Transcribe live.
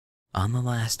on the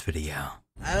last video.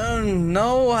 I don't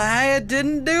know why I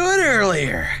didn't do it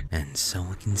earlier. And so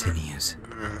it continues.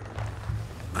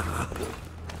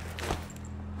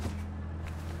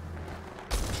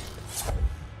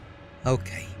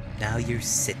 Okay, now you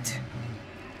sit.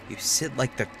 You sit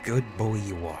like the good boy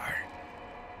you are.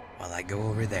 While I go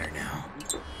over there now.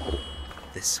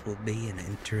 This will be an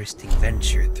interesting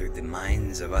venture through the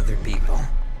minds of other people.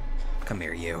 Come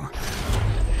here, you.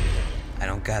 I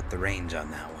don't got the range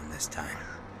on that one this time.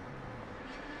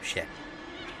 Shit.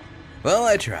 Well,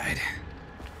 I tried.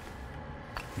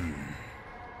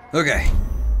 Okay.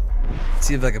 Let's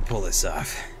see if I can pull this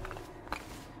off.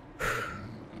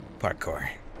 Parkour.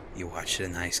 You watched it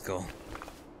in high school.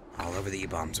 All over the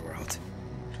E-Bombs world.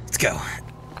 Let's go.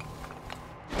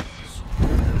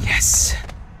 Yes.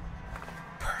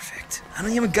 Perfect. I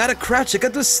don't even gotta crouch. I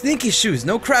got those sneaky shoes.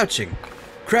 No crouching.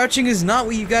 Crouching is not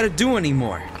what you gotta do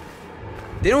anymore.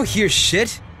 They don't hear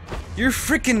shit. You're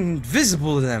freaking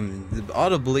visible to them,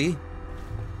 audibly.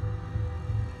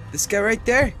 This guy right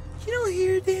there, you don't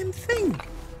hear a damn thing.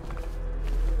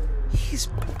 He's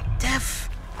deaf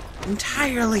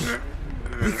entirely.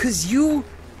 Because you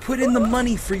put in the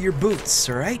money for your boots,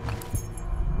 alright?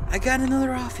 I got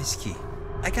another office key.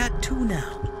 I got 2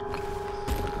 now.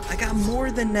 I got more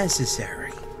than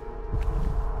necessary.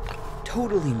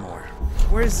 Totally more.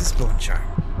 Where's this bone charm?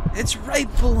 It's right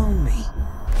below me.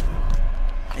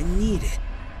 I need it.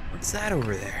 What's that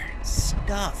over there?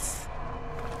 Stuff.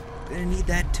 Gonna need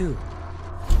that too.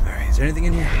 Alright, is there anything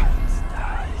in here?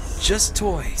 Just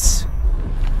toys.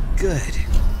 Good.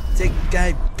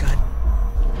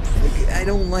 I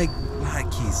don't like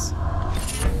hotkeys.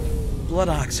 Blood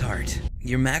Ox Heart.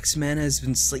 Your max mana has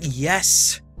been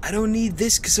yes! I don't need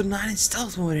this because I'm not in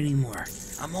stealth mode anymore.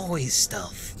 I'm always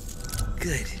stealth.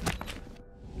 Good.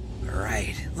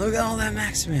 Alright, look at all that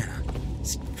max mana.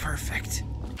 It's perfect.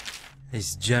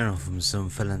 This journal from some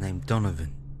fella named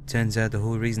Donovan. Turns out the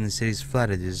whole reason the city's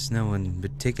flooded is no one in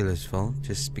particular's fault,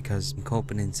 just because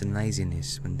incompetence and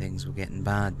laziness. When things were getting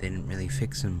bad, they didn't really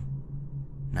fix them.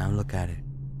 Now look at it.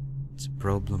 It's a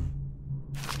problem.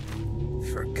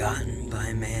 Forgotten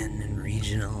by man and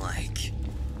region alike.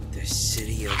 The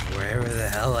city of wherever the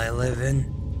hell I live in,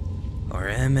 or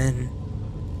am in,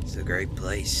 is a great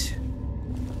place.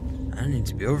 I don't need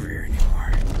to be over here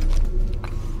anymore.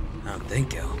 I don't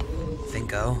think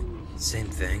same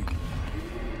thing.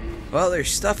 Well,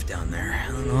 there's stuff down there.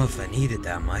 I don't know if I need it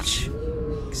that much,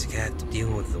 because I have to deal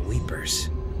with the Weepers.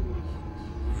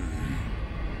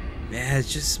 Yeah,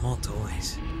 it's just small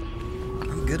toys.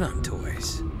 I'm good on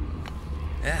toys.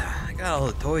 Yeah, I got all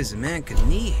the toys a man could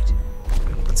need.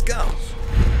 Let's go.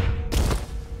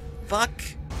 Fuck.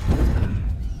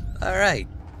 Alright.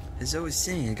 As I was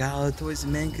saying, I got all the toys a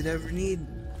man could ever need,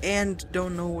 and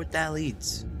don't know what that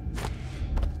leads.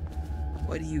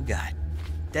 What do you got?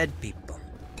 Dead people.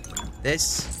 This,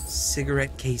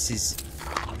 cigarette cases,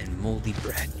 and moldy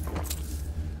bread.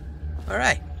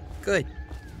 Alright, good.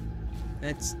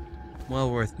 That's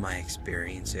well worth my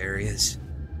experience areas.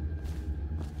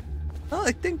 Well,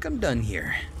 I think I'm done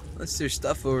here. Unless there's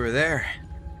stuff over there.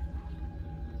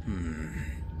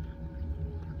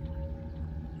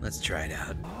 Let's try it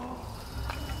out.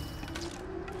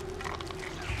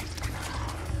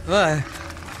 What?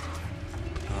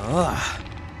 Oh.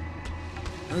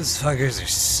 Those fuckers are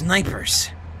snipers.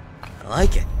 I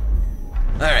like it.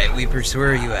 Alright, Weepers,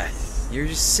 where are you at? You're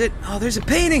just sitting. Oh, there's a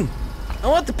painting! I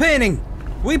want the painting!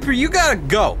 Weeper, you gotta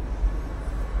go!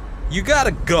 You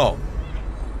gotta go!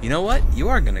 You know what? You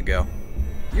are gonna go.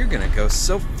 You're gonna go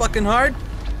so fucking hard.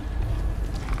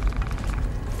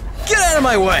 Get out of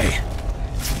my way!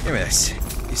 Give me this.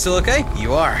 You still okay?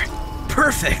 You are.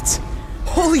 Perfect!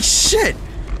 Holy shit!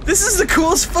 This is the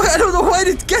coolest fuck. I don't know why I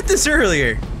didn't get this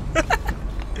earlier.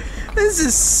 This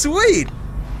is sweet!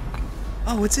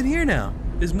 Oh, what's in here now?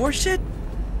 There's more shit?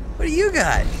 What do you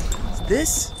got?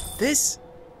 This,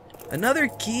 another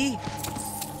key?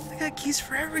 I got keys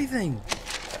for everything.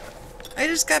 I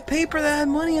just got paper that had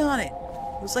money on it.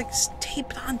 It was like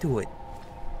taped onto it.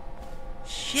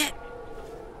 Shit.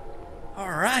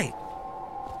 Alright.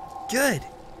 Good.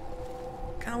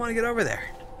 Kinda wanna get over there.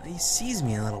 He sees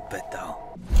me a little bit though.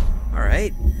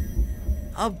 Alright.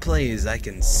 I'll play as I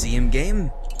can see him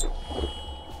game.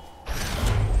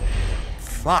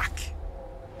 Fuck.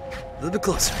 A little bit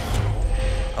closer.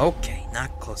 Okay,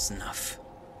 not close enough.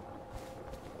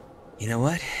 You know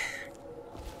what?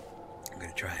 I'm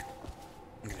gonna try it.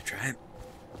 I'm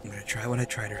gonna try what I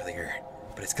tried earlier.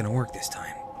 But it's gonna work this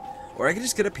time. Or I can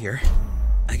just get up here.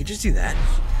 I can just do that.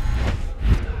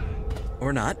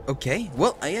 Or not. Okay.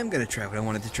 Well, I am gonna try what I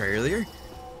wanted to try earlier.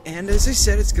 And as I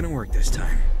said, it's gonna work this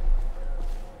time.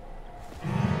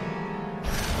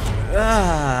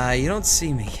 Ah, you don't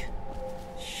see me.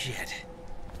 Shit.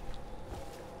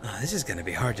 Oh, this is gonna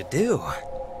be hard to do.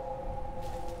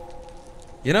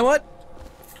 You know what?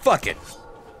 Fuck it.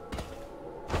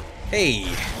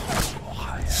 Hey.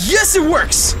 Yes, it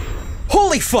works!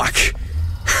 Holy fuck!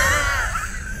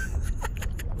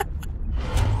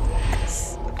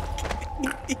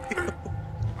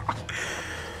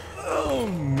 Oh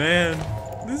man,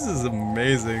 this is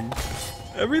amazing.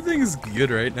 Everything's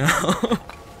good right now.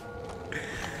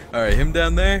 Alright, him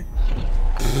down there?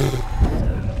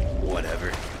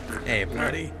 Whatever. Hey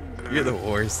buddy, you're the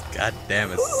worst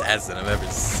goddamn assassin I've ever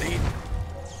seen.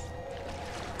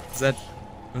 Was that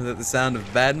the sound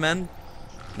of bad men?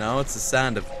 No, it's the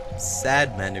sound of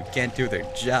sad men who can't do their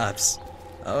jobs.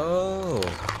 Oh.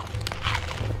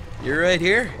 You're right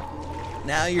here?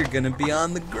 Now you're gonna be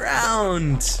on the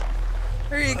ground.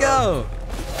 There you go.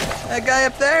 That guy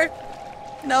up there?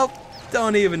 Nope,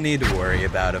 don't even need to worry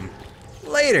about him.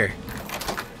 Later.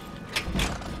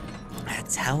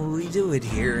 That's how we do it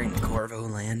here in Corvo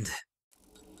Land.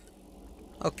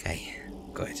 Okay,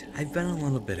 good. I've been a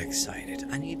little bit excited.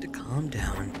 I need to calm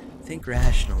down, think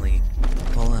rationally,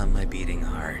 pull out my beating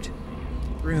heart.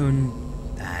 Rune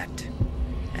that,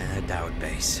 and a doubt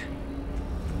base.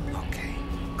 Okay,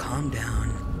 calm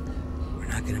down. We're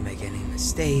not gonna make any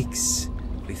mistakes.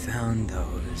 We found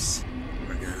those.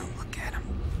 We're gonna look at them.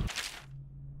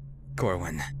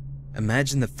 Corwin,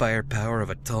 imagine the firepower of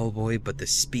a tall boy, but the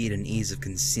speed and ease of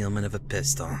concealment of a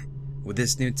pistol. With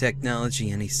this new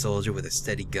technology, any soldier with a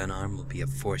steady gun arm will be a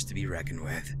force to be reckoned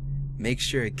with. Make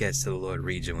sure it gets to the Lord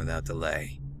Regent without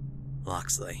delay.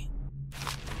 Loxley.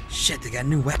 Shit, they got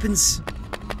new weapons?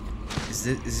 Is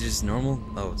it just normal?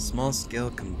 Oh, small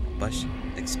scale combustion.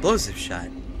 Explosive shot.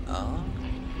 Oh.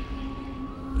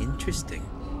 Interesting.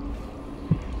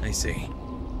 I see.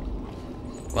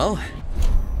 Well,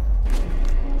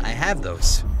 I have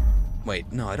those.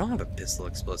 Wait, no, I don't have a pistol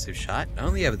explosive shot. I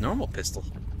only have a normal pistol.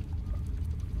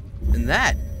 And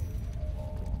that.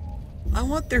 I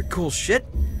want their cool shit.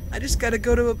 I just gotta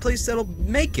go to a place that'll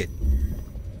make it.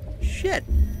 Shit.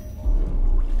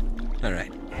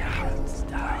 Alright.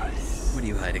 What are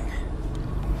you hiding?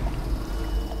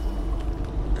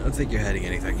 I don't think you're hiding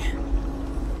anything.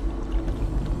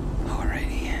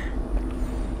 Alrighty.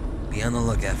 Be on the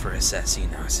lookout for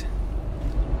assassinos.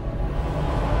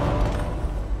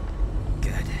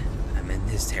 Good. I'm in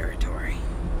his territory.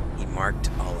 He marked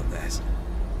all of this.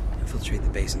 Infiltrate the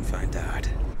base and find out.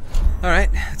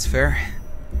 Alright, that's fair.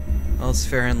 All's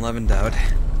fair in love and doubt.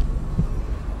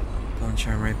 Bone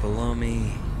charm right below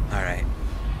me. Alright.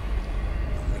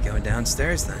 We going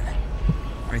downstairs then.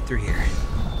 Right through here.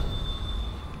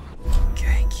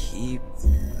 Okay,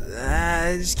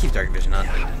 just keep dark vision on.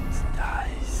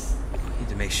 Need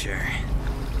to make sure.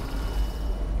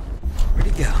 Where'd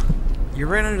he go? You're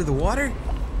right under the water?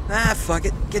 Ah, fuck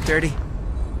it. Get dirty.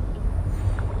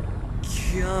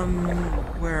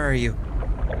 Where are you?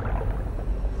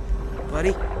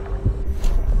 Buddy?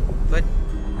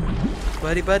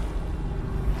 Bud?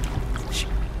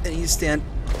 I need to stand.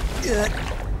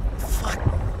 Fuck.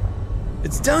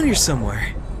 It's down here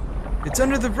somewhere. It's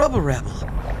under the rubble rabble.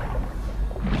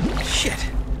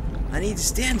 Shit. I need to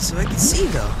stand so I can see,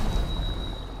 though.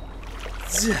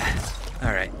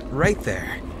 Alright, right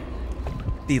there.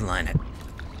 Beeline it.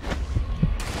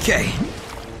 Okay.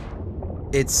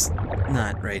 It's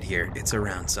not right here. It's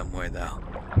around somewhere, though.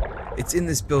 It's in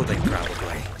this building,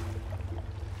 probably.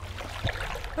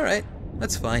 Alright,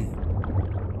 that's fine.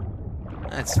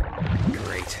 That's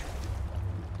great.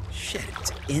 Shit,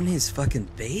 it's in his fucking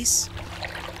base?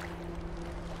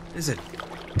 There's a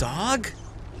dog?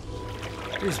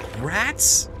 There's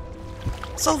rats?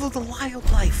 It's all of the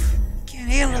wildlife. Can't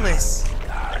handle this.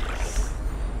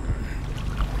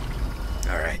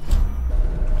 Alright.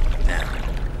 Now.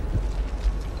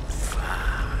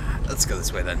 Let's go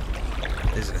this way then.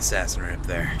 There's an assassin right up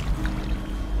there.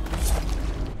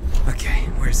 Okay,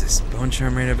 where's this? Bone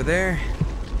charm right over there?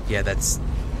 Yeah, that's...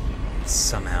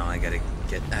 Somehow I gotta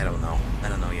get... I don't know. I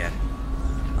don't know yet.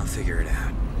 I'll figure it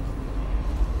out.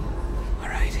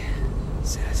 Alright.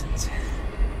 Assassins.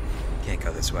 Can't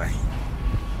go this way.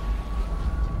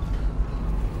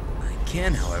 I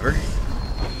can, however.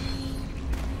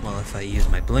 Well, if I use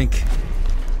my blink.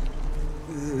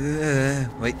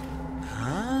 Wait.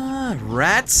 Ah,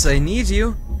 rats, I need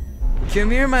you.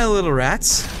 Come here, my little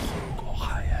rats.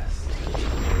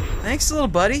 Thanks, little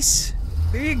buddies.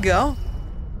 Here you go.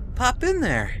 Pop in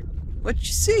there. What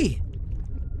you see?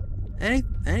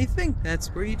 Anything?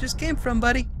 That's where you just came from,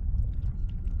 buddy.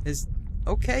 Is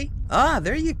okay. Ah,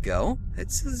 there you go.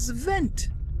 It's a vent.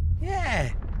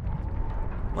 Yeah.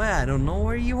 Well, I don't know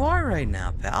where you are right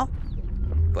now, pal.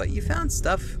 but you found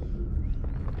stuff.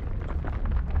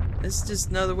 This is just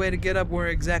another way to get up where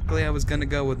exactly I was gonna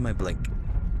go with my blink.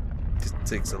 Just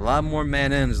takes a lot more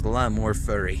mana and is a lot more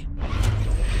furry.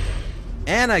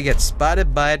 And I get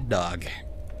spotted by a dog.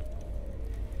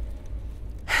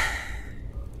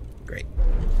 Great.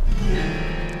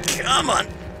 Come on!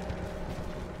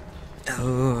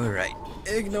 Alright,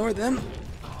 ignore them.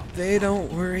 They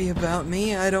don't worry about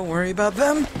me, I don't worry about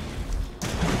them.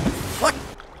 Fuck!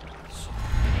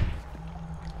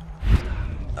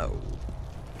 Oh.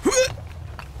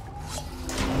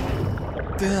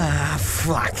 Ah,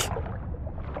 fuck.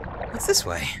 What's this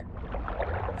way?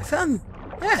 I found...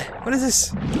 Yeah, what is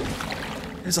this?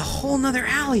 There's a whole nother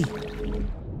alley.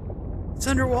 It's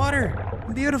underwater.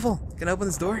 Beautiful. Can I open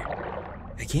this door?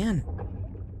 I can.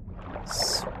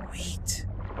 Sweet.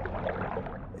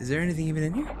 Is there anything even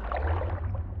in here?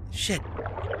 Shit.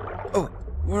 Oh,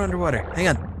 we're underwater. Hang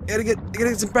on. I gotta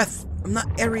get some breath. I'm not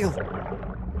aerial.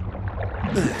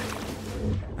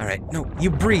 Alright, no, you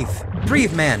breathe.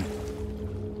 Breathe, man.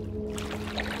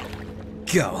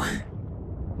 Go.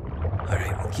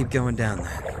 Alright, we'll keep going down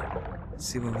then.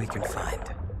 See what we can find.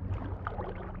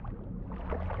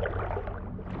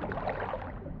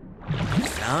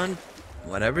 Found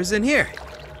whatever's in here.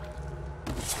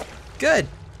 Good.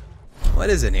 What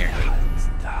is in here?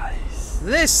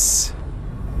 This!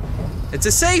 It's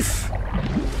a safe!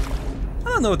 I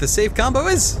don't know what the safe combo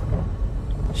is.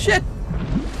 Shit!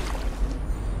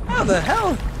 How the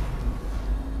hell?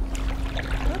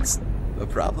 That's a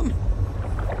problem.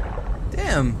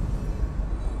 Damn.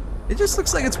 It just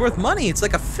looks like it's worth money. It's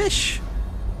like a fish.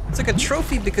 It's like a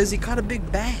trophy because he caught a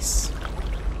big bass.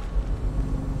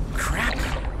 Crap.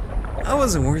 That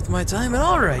wasn't worth my time at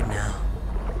all right now.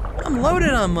 I'm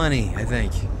loaded on money, I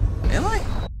think. Am I?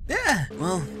 Yeah.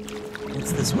 Well,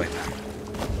 it's this way then.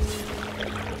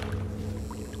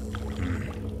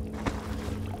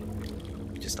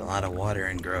 Just a lot of water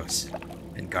and gross.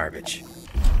 And garbage.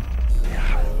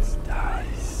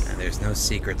 And there's no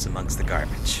secrets amongst the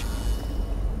garbage.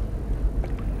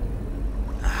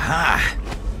 Aha!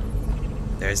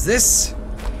 There's this.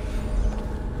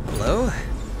 Hello?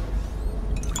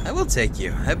 I will take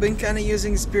you. I've been kind of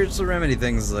using spiritual remedy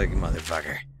things like a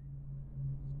motherfucker.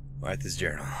 Martha's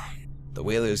journal. The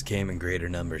whalers came in greater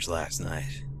numbers last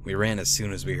night. We ran as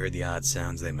soon as we heard the odd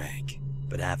sounds they make,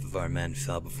 but half of our men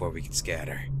fell before we could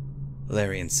scatter.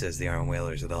 Larian says they aren't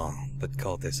whalers at all, but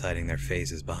cultists hiding their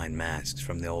faces behind masks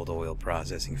from the old oil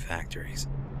processing factories.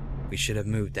 We should have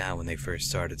moved out when they first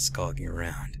started skulking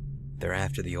around. They're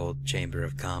after the old Chamber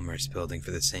of Commerce building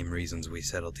for the same reasons we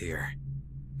settled here.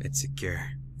 It's secure,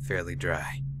 fairly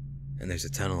dry, and there's a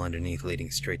tunnel underneath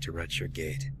leading straight to Rutshire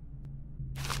Gate.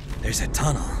 There's a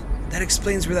tunnel. That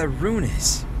explains where that rune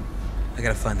is. I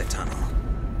gotta find the tunnel.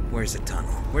 Where's the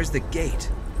tunnel? Where's the gate?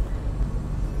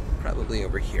 Probably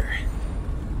over here.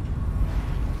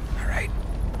 Alright.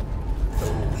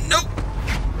 Oh, nope!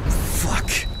 Fuck.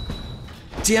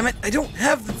 Damn it, I don't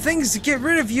have the things to get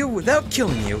rid of you without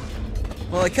killing you.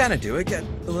 Well, I kinda do. I got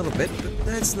a little bit, but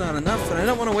that's not enough, and I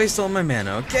don't want to waste all my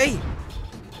mana, okay?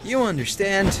 You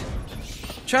understand.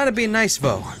 Trying to be nice,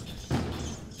 Vo.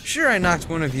 Sure, I knocked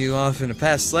one of you off in a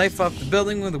past life off the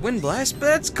building with a wind blast, but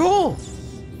that's cool.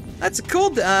 That's a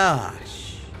cool ah,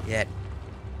 shit.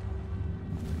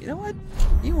 You know what?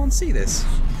 You won't see this.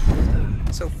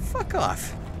 So fuck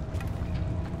off.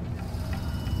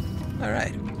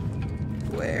 Alright.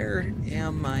 Where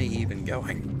am I even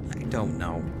going? I don't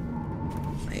know.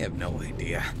 I have no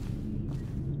idea.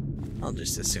 I'll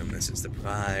just assume this is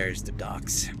there's the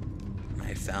docks.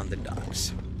 I found the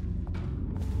docks.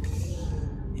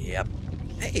 Yep.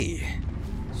 Hey!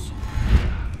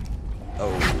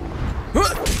 Oh.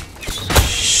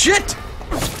 Shit!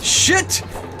 Shit!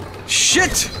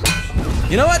 Shit!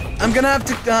 You know what? I'm gonna have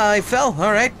to, I fell.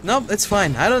 Alright. Nope, it's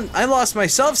fine. I lost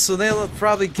myself, so they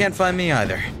probably can't find me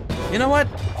either. You know what?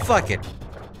 Fuck it.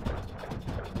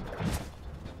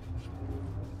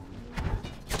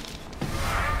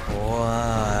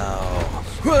 Wow.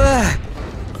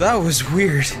 That was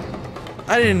weird.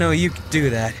 I didn't know you could do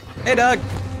that. Hey, dog.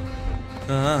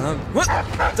 What?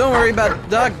 Don't worry about it,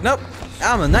 dog. Nope.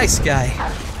 I'm a nice guy.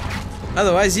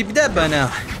 Otherwise, you'd be dead by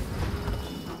now.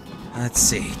 Let's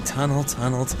see. Tunnel,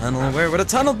 tunnel, tunnel. Where would a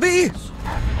tunnel be?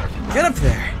 Get up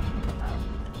there.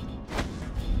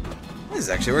 This is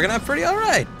actually working out pretty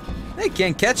alright. They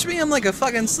can't catch me. I'm like a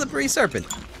fucking slippery serpent.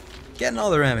 Getting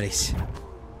all the remedies.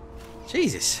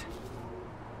 Jesus.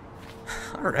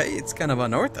 Alright, it's kind of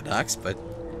unorthodox, but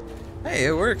hey,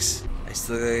 it works. I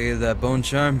still gotta get that bone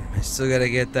charm. I still gotta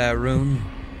get that rune.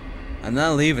 I'm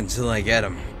not leaving till I get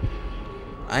them.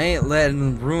 I ain't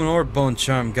letting rune or bone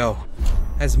charm go.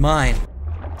 That's mine.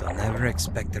 They'll never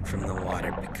expect it from the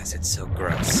water because it's so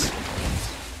gross.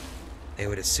 They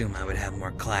would assume I would have more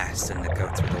class than to go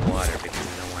through the water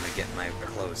because I don't want to get my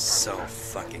clothes so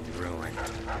fucking ruined.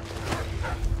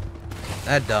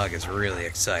 That dog is really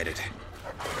excited.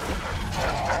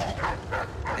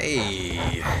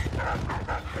 Hey.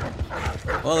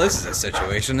 Well, this is a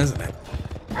situation, isn't it?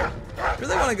 I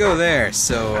really want to go there,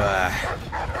 so,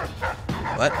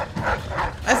 what?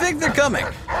 I think they're coming.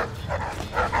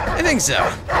 I think so.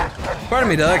 Pardon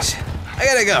me, dogs. I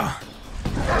gotta go.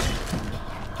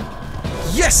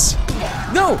 Yes!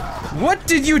 No! What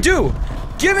did you do?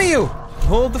 Give me you!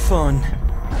 Hold the phone.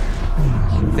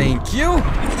 Thank you.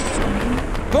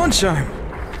 Bone Charm.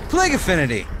 Plague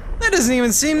Affinity. That doesn't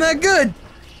even seem that good.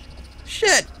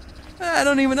 Shit. I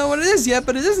don't even know what it is yet,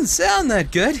 but it doesn't sound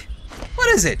that good. What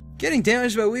is it? Getting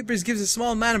damaged by Weepers gives a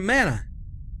small amount of mana.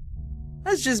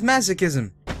 That's just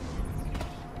masochism.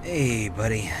 Hey,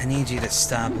 buddy, I need you to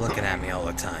stop looking at me all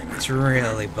the time. It's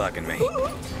really bugging me.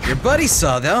 Your buddy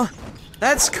saw, though.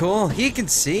 That's cool. He can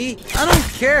see. I don't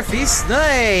care if he's...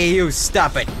 Hey, you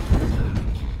stop it.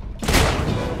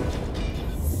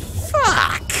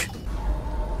 Fuck!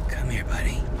 Come here,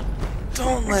 buddy.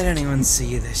 Don't let anyone see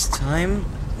you this time.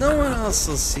 No one else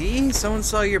will see. Someone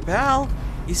saw your pal.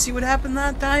 You see what happened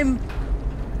that time?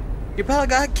 Your pal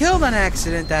got killed on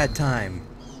accident that time.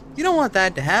 You don't want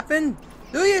that to happen,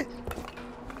 do you?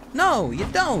 No, you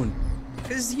don't.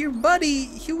 Because your buddy,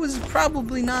 he was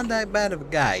probably not that bad of a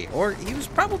guy. Or he was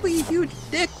probably a huge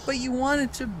dick, but you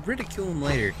wanted to ridicule him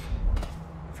later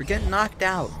for getting knocked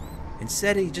out.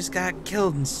 Instead, he just got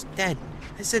killed instead.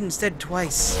 I said instead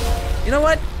twice. You know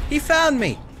what? He found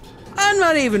me. I'm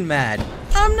not even mad.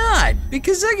 I'm not,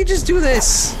 because I could just do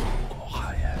this.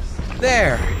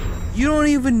 There. You don't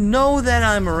even know that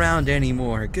I'm around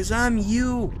anymore, because I'm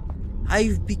you.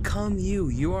 I've become you.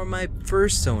 You are my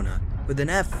persona, with an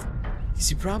F.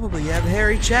 You probably have a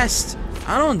hairy chest.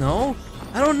 I don't know.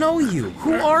 I don't know you.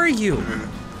 Who are you?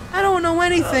 I don't know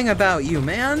anything about you,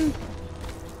 man.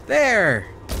 There.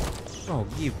 Oh,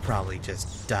 you probably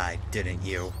just died, didn't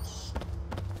you?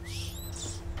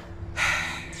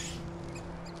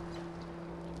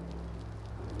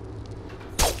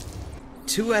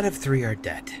 2 out of 3 are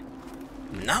dead.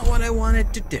 Not what I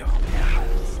wanted to do.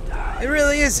 It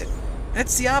really isn't.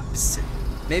 That's the opposite.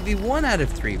 Maybe 1 out of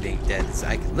 3 being dead,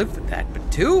 I could live with that,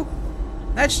 but 2?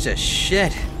 That's just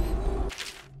shit.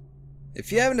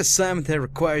 If you have an assignment that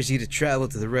requires you to travel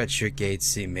to the Red Shirt Gate,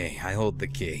 see me. I hold the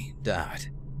key. Dot.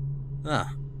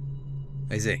 Ah.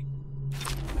 I see.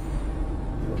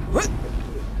 What?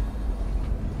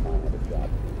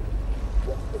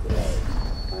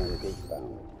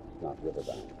 Not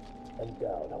riverbound. And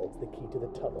Dowd holds the key to the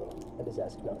tunnel and is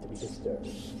asked not to be disturbed.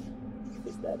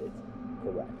 Is that it?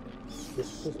 Correct.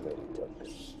 This prisoner he took.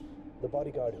 The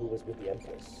bodyguard who was with the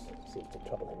Empress seems to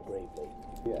trouble him gravely.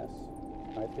 Yes.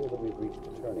 I feel that we've reached a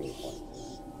turning point.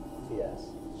 Yes.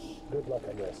 Good luck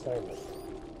on your assignment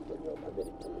when you're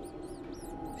permitted to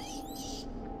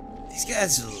leave. These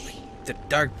guys are like the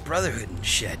Dark Brotherhood and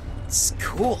shit. It's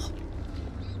cool.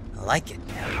 I like it.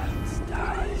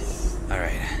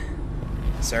 Alright.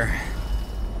 Sir,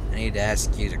 I need to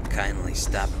ask you to kindly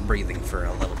stop breathing for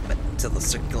a little bit until the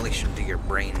circulation to your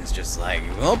brain is just like,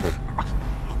 whoop.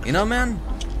 You know, man?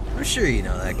 I'm sure you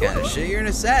know that kind of shit. You're an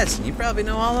assassin. You probably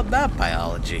know all about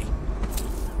biology.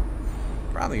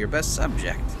 Probably your best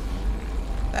subject.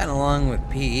 That along with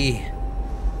PE.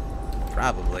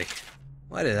 Probably.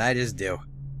 What did I just do?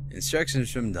 Instructions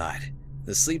from Dot.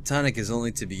 The sleep tonic is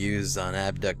only to be used on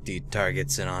abductee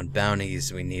targets and on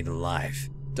bounties we need alive.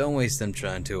 Don't waste them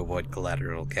trying to avoid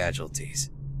collateral casualties.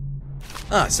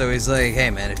 Ah, so he's like, hey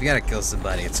man, if you gotta kill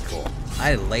somebody, it's cool.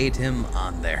 I laid him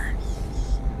on there.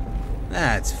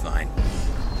 That's fine.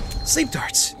 Sleep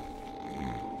darts!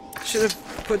 Should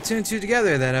have put 2 and 2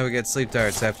 together that I would get sleep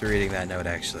darts after reading that note,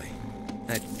 actually.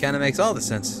 That kinda makes all the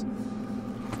sense.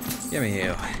 Give me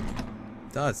you.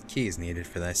 Dot's key is needed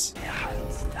for this.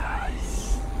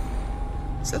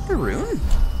 Is that the rune?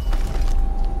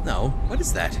 No, what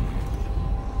is that?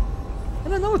 I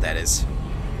don't know what that is.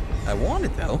 I want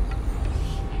it though.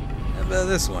 How about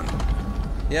this one?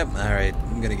 Yep, alright,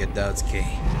 I'm gonna get Dot's key.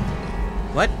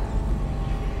 What?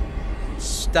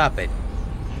 Stop it.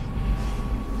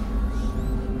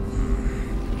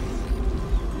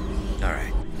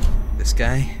 Alright. This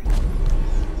guy?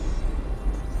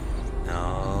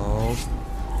 No.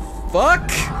 Fuck!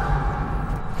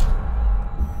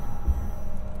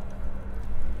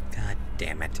 God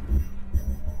damn it.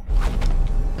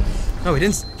 Oh, he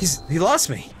didn't. He lost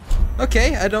me.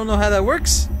 Okay, I don't know how that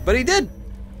works, but he did.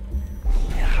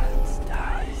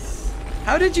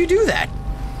 How did you do that?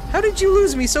 How did you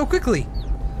lose me so quickly?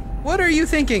 What are you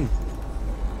thinking?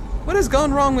 What has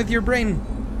gone wrong with your brain?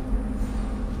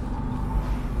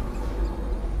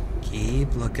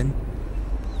 Keep looking.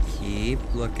 Keep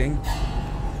looking.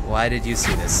 Why did you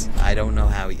see this? I don't know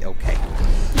how you... Okay.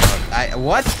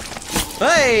 What?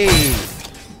 Hey!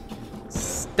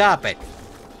 Stop it.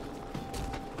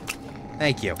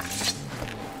 Thank you.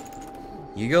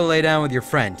 You go lay down with your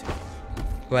friend,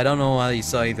 who I don't know how you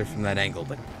saw either from that angle,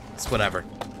 but it's whatever.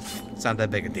 It's not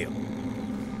that big a deal.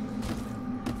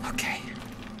 Okay.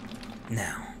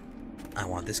 Now, I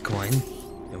want this coin.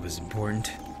 It was important.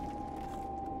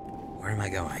 Where am I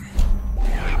going?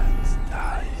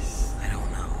 I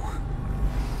don't know.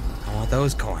 I want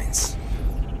those coins.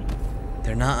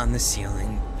 They're not on the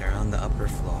ceiling, they're on the upper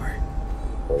floor.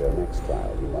 For your next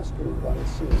trial, you must move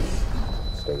unseen.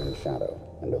 Stay in shadow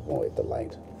and avoid the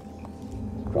light.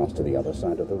 Cross to the other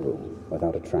side of the room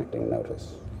without attracting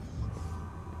notice.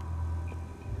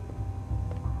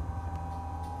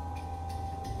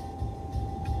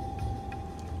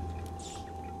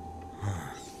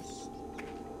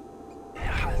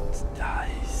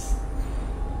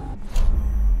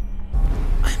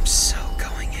 I'm so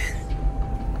going in.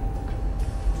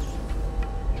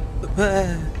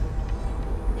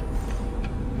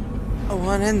 I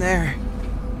want in there.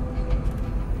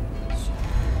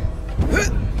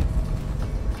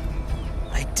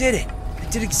 I did it. I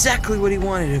did exactly what he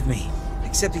wanted of me.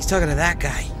 Except he's talking to that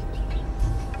guy.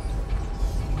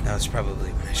 That was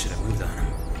probably when I should have moved on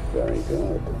him. Very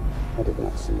good. I did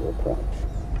not see you approach.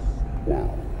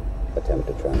 Now, attempt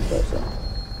to transfer some.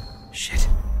 Shit.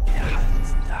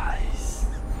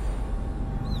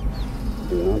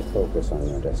 Do not focus on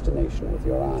your destination with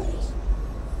your eyes.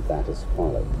 That is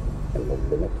folly and will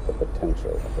limit the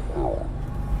potential of the power.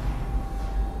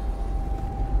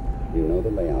 You know the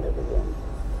layout of the room.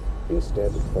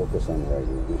 Instead, focus on where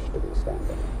you wish to be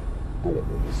standing, and it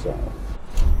will be so.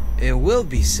 It will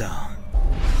be so.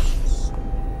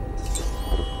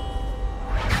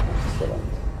 Excellent.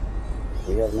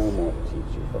 We have no more to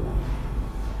teach you for now.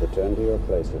 Return to your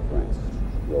place of rest.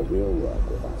 Your real work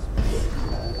with us begins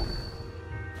tomorrow night.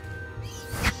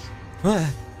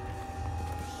 What?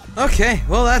 Okay,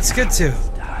 well that's good too.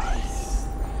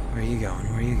 Where are you going?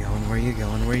 Where are you going? Where are you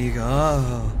going? Where are you going?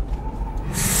 Oh.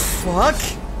 Fuck!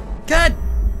 God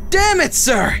damn it,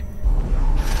 sir!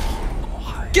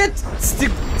 Get the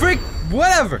frick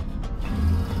whatever!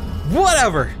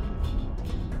 Whatever!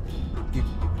 You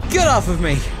get off of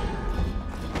me!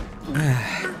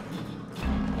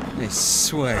 I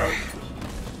swear,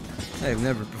 I have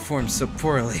never performed so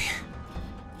poorly.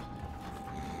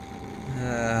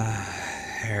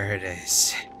 There it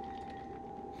is.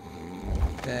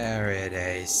 There it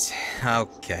is.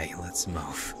 Okay, let's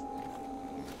move.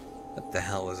 What the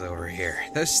hell was over here?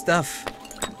 There's stuff.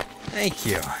 Thank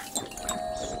you.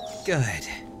 Good.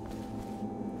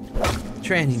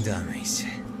 Training dummies.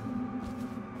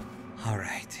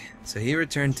 Alright, so he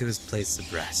returned to his place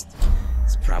of rest.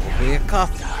 It's probably a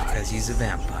coffin because he's a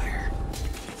vampire.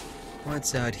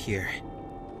 What's out here?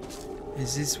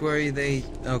 Is this where they...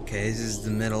 Okay, this is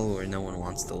the middle where no one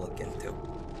wants to look into.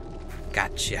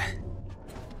 Gotcha.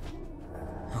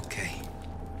 Okay.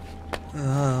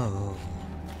 Oh.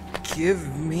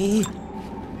 Give me... Shh.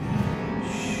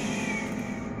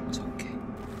 It's okay.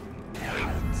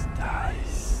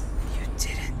 You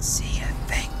didn't see a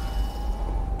thing.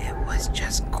 It was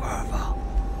just Corvo.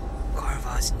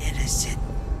 Corvo's innocent.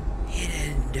 He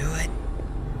didn't do it.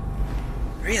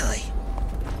 Really?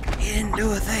 He didn't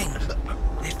do a thing.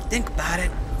 If you think about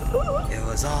it, it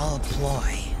was all a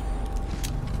ploy.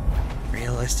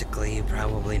 Realistically, you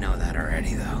probably know that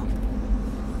already, though.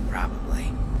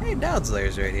 Probably. Hey,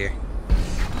 Dowdslayer's right here.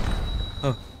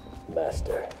 Oh.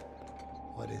 Master.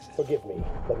 What is it? Forgive me,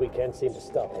 but we can't seem to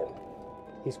stop him.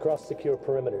 He's crossed secure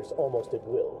perimeters almost at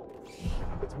will.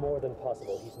 It's more than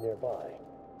possible he's nearby.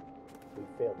 We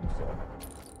failed you, sir.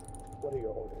 What are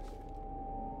your orders?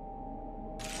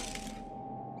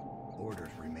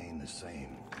 Orders remain the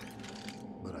same,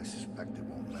 but I suspect it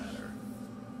won't matter.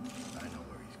 I know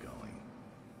where he's going.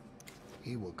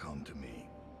 He will come to me.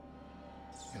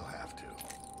 He'll have to.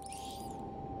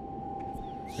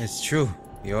 It's true.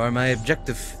 You are my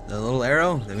objective. The little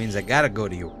arrow, that means I gotta go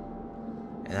to you.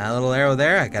 And that little arrow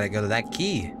there, I gotta go to that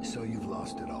key. So you've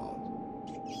lost it all.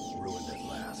 Ruined at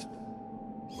last.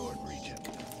 Lord Regent,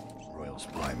 Royal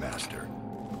Spy Master,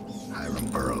 Hiram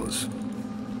Burroughs.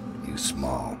 You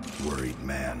small, worried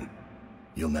man.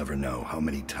 You'll never know how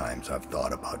many times I've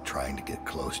thought about trying to get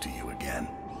close to you again.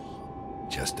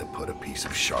 Just to put a piece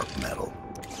of sharp metal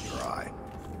in your eye.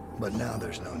 But now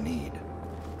there's no need.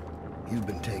 You've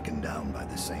been taken down by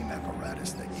the same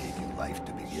apparatus that gave you life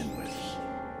to begin with.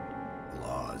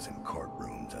 Laws and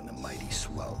courtrooms and the mighty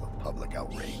swell of public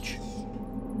outrage.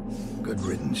 Good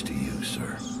riddance to you,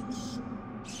 sir.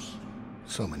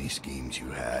 So many schemes you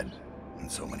had,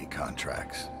 and so many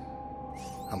contracts.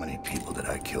 How many people did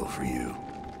I kill for you?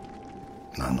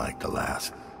 None like the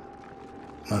last.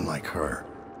 None like her.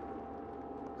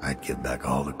 I'd give back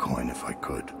all the coin if I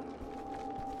could.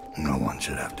 No one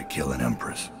should have to kill an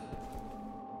empress.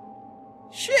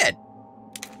 Shit!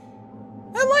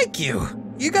 I like you!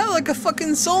 You got like a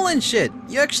fucking soul and shit!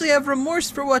 You actually have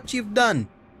remorse for what you've done!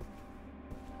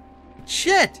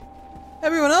 Shit!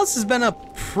 Everyone else has been a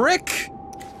prick!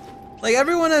 Like,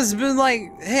 everyone has been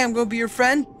like, hey, I'm gonna be your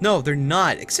friend? No, they're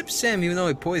not. Except Sam, even though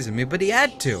he poisoned me, but he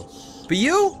had to. But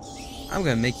you? I'm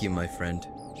gonna make you my friend.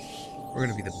 We're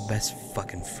gonna be the best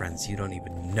fucking friends you don't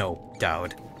even know,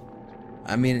 Dowd.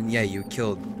 I mean, yeah, you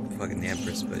killed fucking the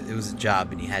Empress, but it was a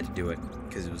job and you had to do it,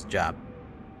 because it was a job.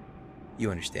 You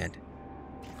understand.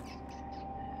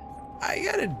 I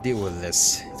gotta deal with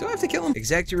this. Do I have to kill him?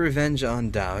 Exact your revenge on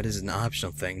Dowd is an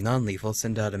optional thing. Non-lethal,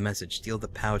 send out a message, steal the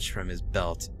pouch from his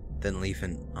belt, then leave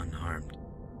him unharmed.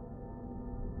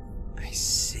 I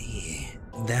see.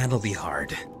 That'll be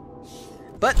hard.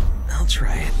 But I'll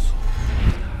try it.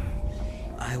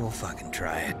 I will fucking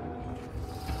try it.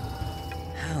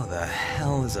 How the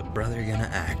hell is a brother gonna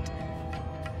act?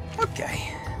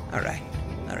 Okay. Alright.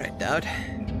 Alright, Dowd.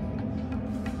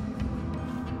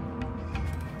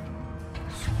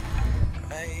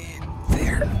 Right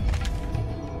there.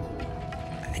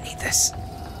 I need this.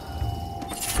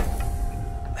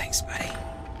 Thanks, buddy.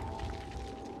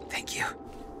 Thank you.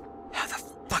 How the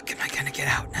fuck am I gonna get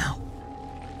out now?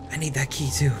 I need that key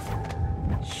too.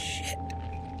 Shit.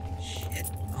 Shit.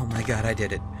 Oh my god, I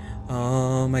did it.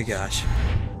 Oh my gosh.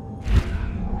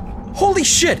 Holy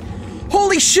shit!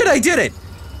 Holy shit, I did it!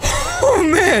 Oh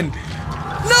man!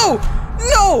 No!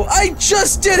 No! I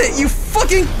just did it! You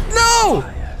fucking... No!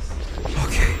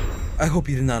 Okay. I hope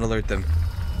you did not alert them.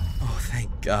 Oh, thank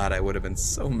God. I would have been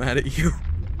so mad at you.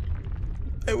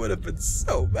 I would have been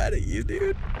so mad at you,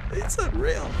 dude. It's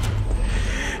unreal.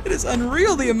 It is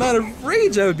unreal the amount of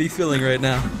rage I would be feeling right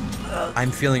now. I'm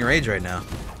feeling rage right now.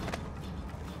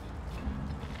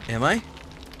 Am I?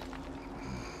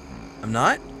 I'm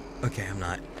not? Okay, I'm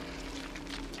not.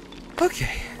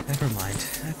 Okay, never mind.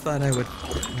 I thought I would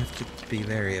have to be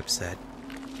very upset.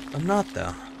 I'm not,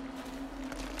 though.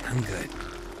 I'm good.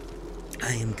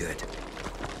 I am good.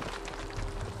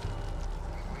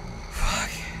 Fuck.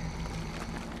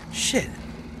 Shit.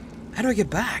 How do I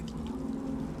get back?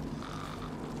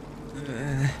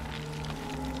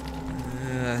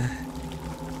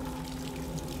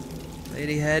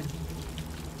 Lady head.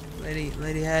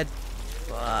 Lady head.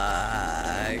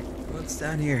 Fuck. What's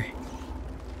down here?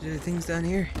 Is there things down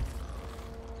here?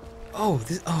 Oh,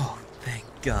 this. Oh, thank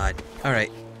God.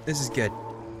 Alright, this is good.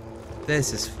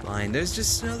 This is fine. There's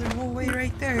just another whole way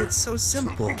right there. It's so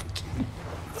simple.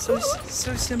 So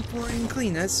simple and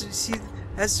clean. That's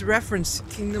the reference.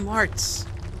 Kingdom Hearts.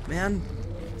 Man.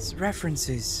 It's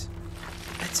references.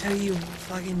 That's how you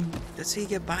that's how you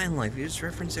get by in life. You just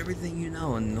reference everything you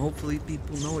know, and hopefully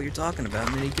people know what you're talking about,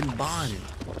 and then you can bond.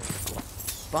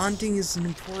 Bonding is an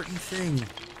important thing.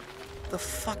 What the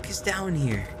fuck is down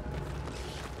here?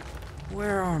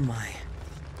 Where am I?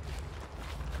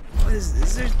 What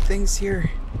is there things here?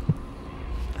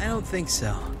 I don't think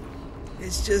so.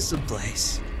 It's just a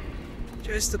place.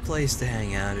 Just a place to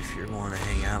hang out if you want to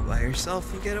hang out by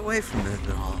yourself and get away from it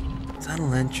and all.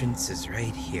 Tunnel entrance is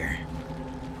right here.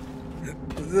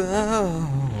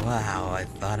 Oh, wow, I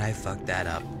thought I fucked that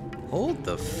up. Hold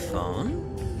the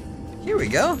phone. Here we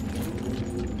go.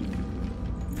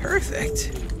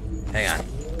 Perfect. Hang on.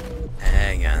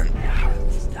 Hang on.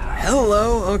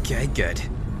 Hello, okay, good.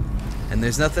 And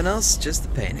there's nothing else, just the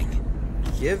painting.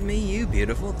 Give me you,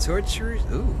 beautiful torturers.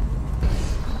 Ooh.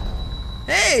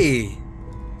 Hey!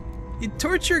 You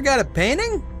torturer got a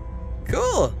painting?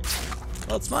 Cool.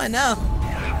 Well, it's mine now.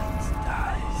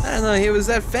 I don't know he was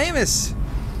that famous.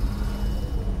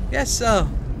 Guess so.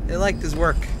 They liked his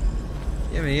work.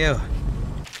 Give me you.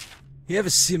 You ever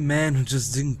see a man who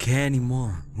just didn't care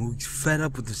anymore? Who's fed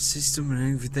up with the system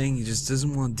and everything? He just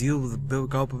doesn't want to deal with the Bill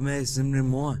Compromise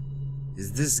anymore.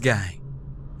 It's this guy.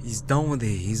 He's done with it.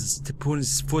 He's putting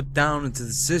his foot down into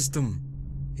the system.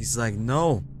 He's like,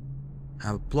 no.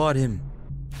 I applaud him.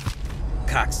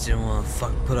 Cox didn't want to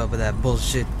put up with that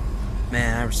bullshit.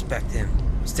 Man, I respect him.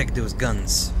 Sticking to his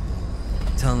guns.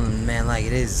 Telling the man like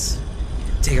it is.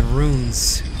 Taking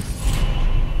runes.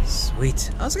 Sweet.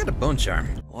 I also got a bone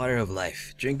charm. Water of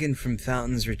life. Drinking from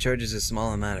fountains recharges a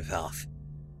small amount of health.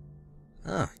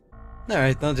 Oh.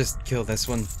 Alright, I'll just kill this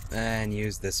one and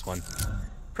use this one.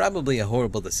 Probably a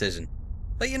horrible decision.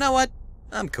 But you know what?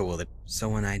 I'm cool with it. So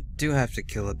when I do have to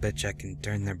kill a bitch, I can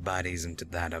turn their bodies into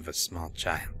that of a small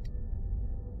child.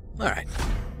 Alright.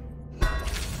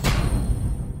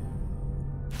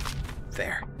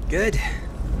 There. Good.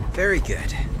 Very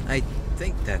good. I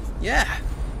think that... yeah.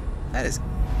 That is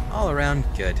all around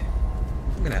good.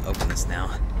 I'm gonna open this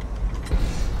now.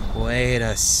 Wait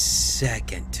a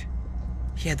second.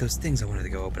 Yeah, those things I wanted to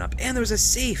go open up. And there was a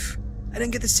safe. I didn't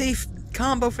get the safe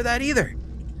combo for that either.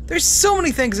 There's so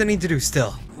many things I need to do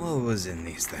still. What was in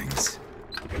these things?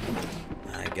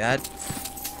 I got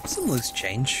some loose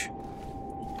change.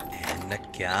 And I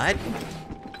got...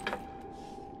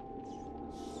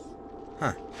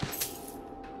 huh.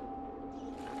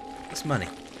 It's money.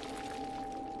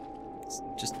 It's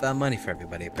just about money for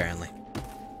everybody, apparently.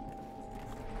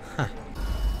 Huh.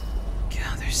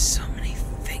 God, there's so many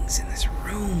things in this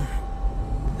room.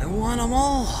 I want them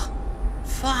all.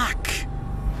 Fuck.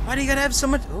 Why do you gotta have so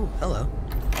much? Oh, hello.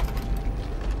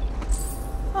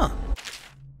 Huh.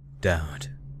 Dowd,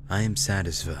 I am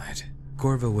satisfied.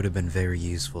 Corvo would have been very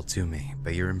useful to me,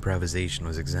 but your improvisation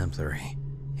was exemplary.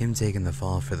 Him taking the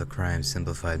fall for the crime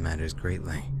simplified matters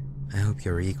greatly. I hope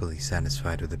you are equally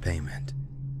satisfied with the payment.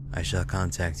 I shall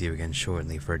contact you again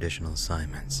shortly for additional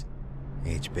assignments.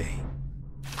 HB.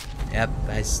 Yep,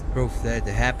 that's proof that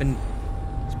it happened.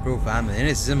 It's proof I'm an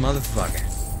innocent motherfucker.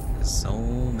 There's so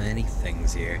many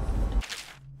things here.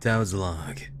 Dowd's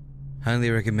log. Highly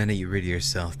recommend that you read it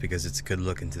yourself because it's a good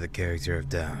look into the character of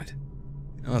Dowd.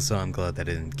 Also, I'm glad that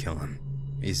I didn't kill him.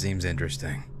 He seems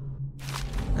interesting.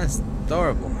 That's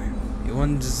adorable. You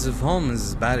wonders if home is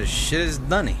as bad as shit as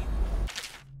Dunny.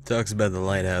 Talks about the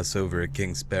lighthouse over at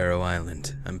King Sparrow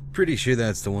Island. I'm pretty sure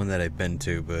that's the one that I've been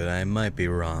to, but I might be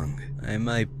wrong. I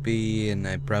might be, and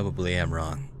I probably am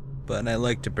wrong. But I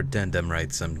like to pretend I'm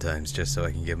right sometimes, just so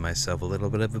I can give myself a little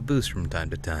bit of a boost from time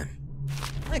to time.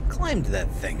 I climbed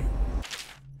that thing.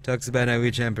 Talks about how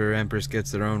each Emperor or Empress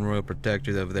gets their own royal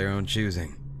protector of their own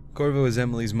choosing. Corvo is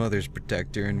Emily's mother's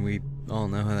protector, and we all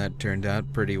know how that turned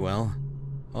out pretty well.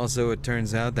 Also, it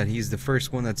turns out that he's the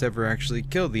first one that's ever actually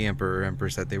killed the Emperor or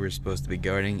Empress that they were supposed to be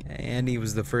guarding, and he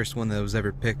was the first one that was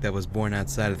ever picked that was born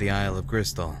outside of the Isle of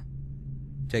Crystal.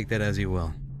 Take that as you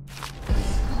will.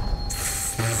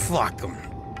 Fuck him.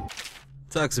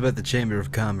 Talks about the Chamber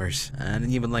of Commerce. I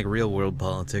didn't even like real-world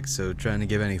politics, so trying to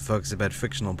give any fucks about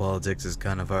fictional politics is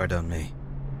kind of hard on me.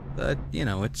 But, you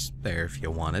know, it's fair if you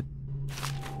want it.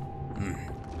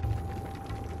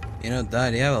 You know,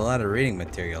 Dad, you have a lot of reading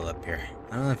material up here.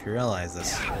 I don't know if you realize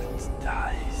this.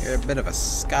 You're a bit of a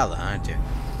scholar, aren't you?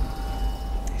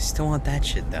 I still want that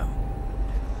shit, though.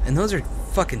 And those are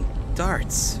fucking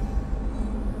darts.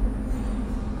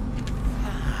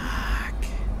 Fuck.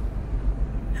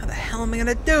 How the hell am I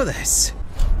gonna do this?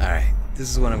 Alright, this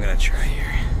is what I'm gonna try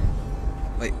here.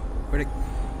 Wait,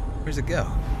 where's it go?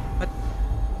 What?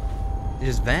 It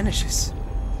just vanishes.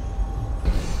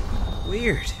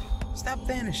 Weird. Stop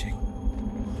vanishing.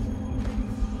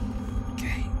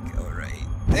 Okay, go right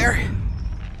there.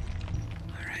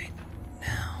 Alright,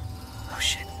 now. Oh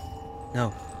shit.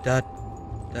 No, Dad.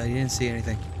 Dad, you didn't see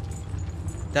anything.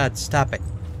 Dad, stop it.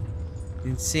 You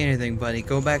didn't see anything, buddy.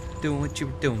 Go back to doing what you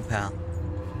were doing, pal.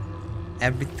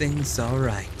 Everything's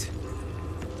alright.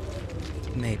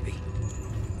 Maybe.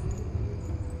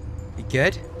 You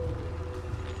good?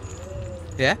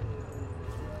 Yeah?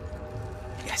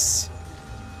 Yes.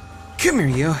 Come here,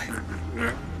 you.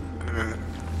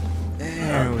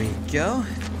 There we go.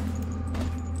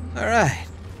 Alright.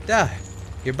 Dad,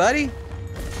 your buddy?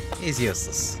 He's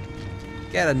useless.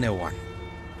 Get a new one.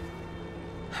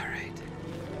 Alright.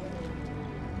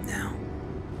 Now.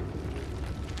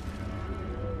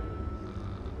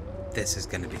 This is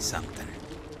gonna be something.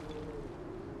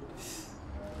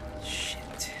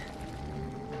 Shit.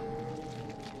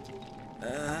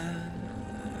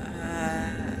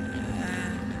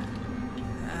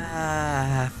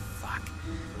 Fuck.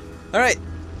 Alright.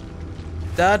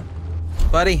 Dad,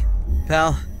 buddy,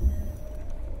 pal.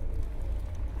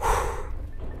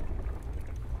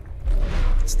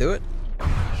 Let's do it.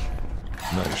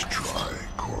 Nice try,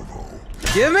 Corvo.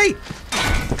 Give me!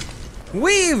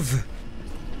 Weave!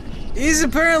 He's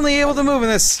apparently able to move in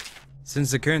this.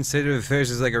 Since the current state of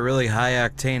affairs is like a really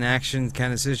high-octane action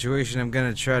kind of situation, I'm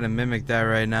gonna try to mimic that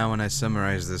right now when I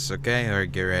summarize this, okay?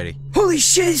 Alright, get ready. Holy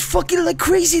shit, it's fucking like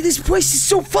crazy. This place is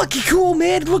so fucking cool,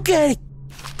 man. Look at it.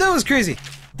 That was crazy.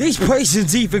 This place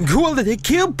is even cooler. They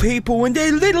kill people when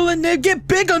they're little and they get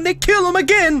bigger and they kill them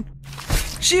again.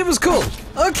 She was cool.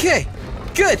 Okay,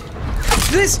 good.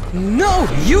 No,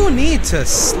 you need to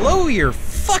slow your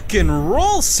fucking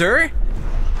roll, sir.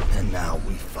 And now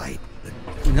we fight.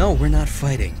 No, we're not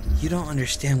fighting. You don't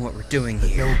understand what we're doing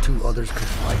here. No two others could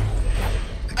fight.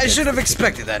 I should have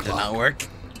expected that to not work.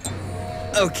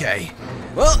 Okay.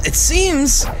 Well, it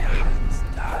seems...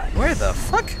 Where the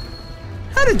fuck?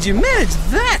 How did you manage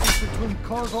that? Between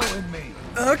cargo and me.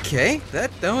 Okay,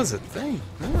 that was a thing.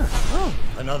 Oh.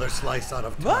 Another slice out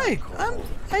of time. Bye. Corporal.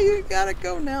 You gotta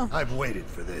go now. I've waited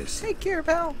for this. Take care,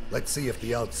 pal. Let's see if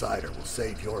the outsider will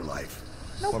save your life.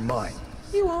 Nope. Or mine.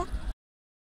 You won't.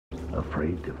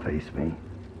 Afraid to face me?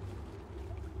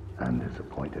 I'm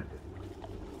disappointed.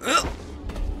 Well,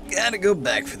 gotta go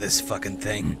back for this fucking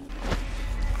thing.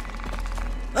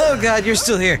 Oh god, you're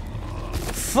still here.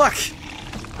 Fuck.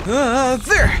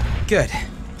 There. Good.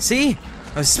 See?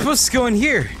 I was supposed to go in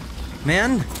here.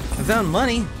 Man, I found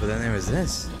money, but then there was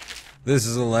this. This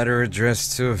is a letter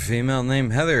addressed to a female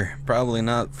named Heather. Probably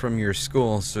not from your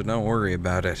school, so don't worry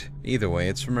about it. Either way,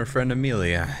 it's from her friend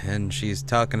Amelia, and she's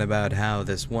talking about how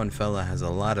this one fella has a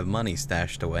lot of money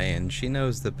stashed away, and she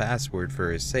knows the password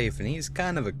for his safe, and he's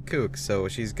kind of a kook, so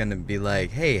she's gonna be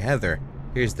like, hey Heather,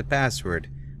 here's the password.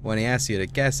 When he asks you to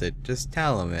guess it, just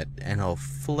tell him it, and he'll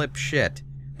flip shit.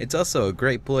 It's also a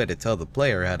great ploy to tell the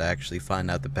player how to actually find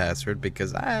out the password,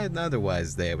 because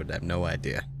otherwise they would have no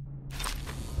idea.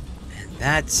 And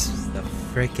that's the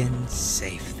frickin'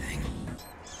 safe thing.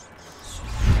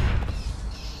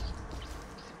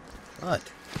 What?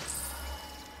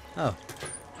 Oh.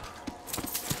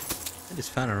 I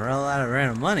just found a lot of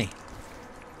random money.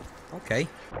 Okay.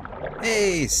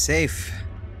 Hey, safe.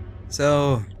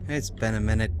 So, it's been a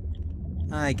minute.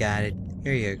 I got it.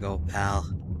 Here you go, pal.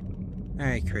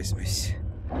 Merry Christmas.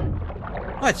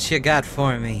 What you got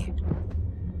for me?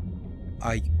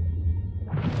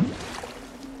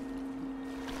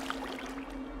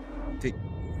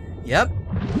 Yep.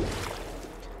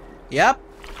 Yep.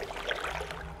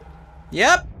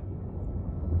 Yep.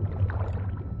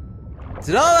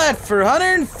 Did all that for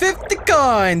 150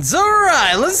 coins.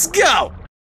 Alright, let's go.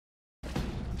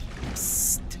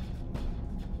 Psst.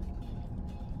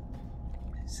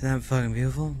 Isn't that fucking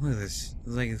beautiful? Look at this.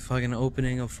 It's like the fucking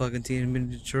opening of fucking Teenage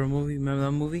Mutant Ninja Turtle movie. Remember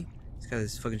that movie? It's got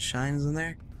this fucking shines in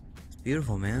there. It's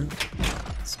beautiful, man.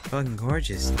 It's fucking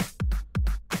gorgeous.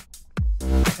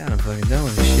 God, I'm fucking done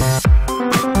with this shit.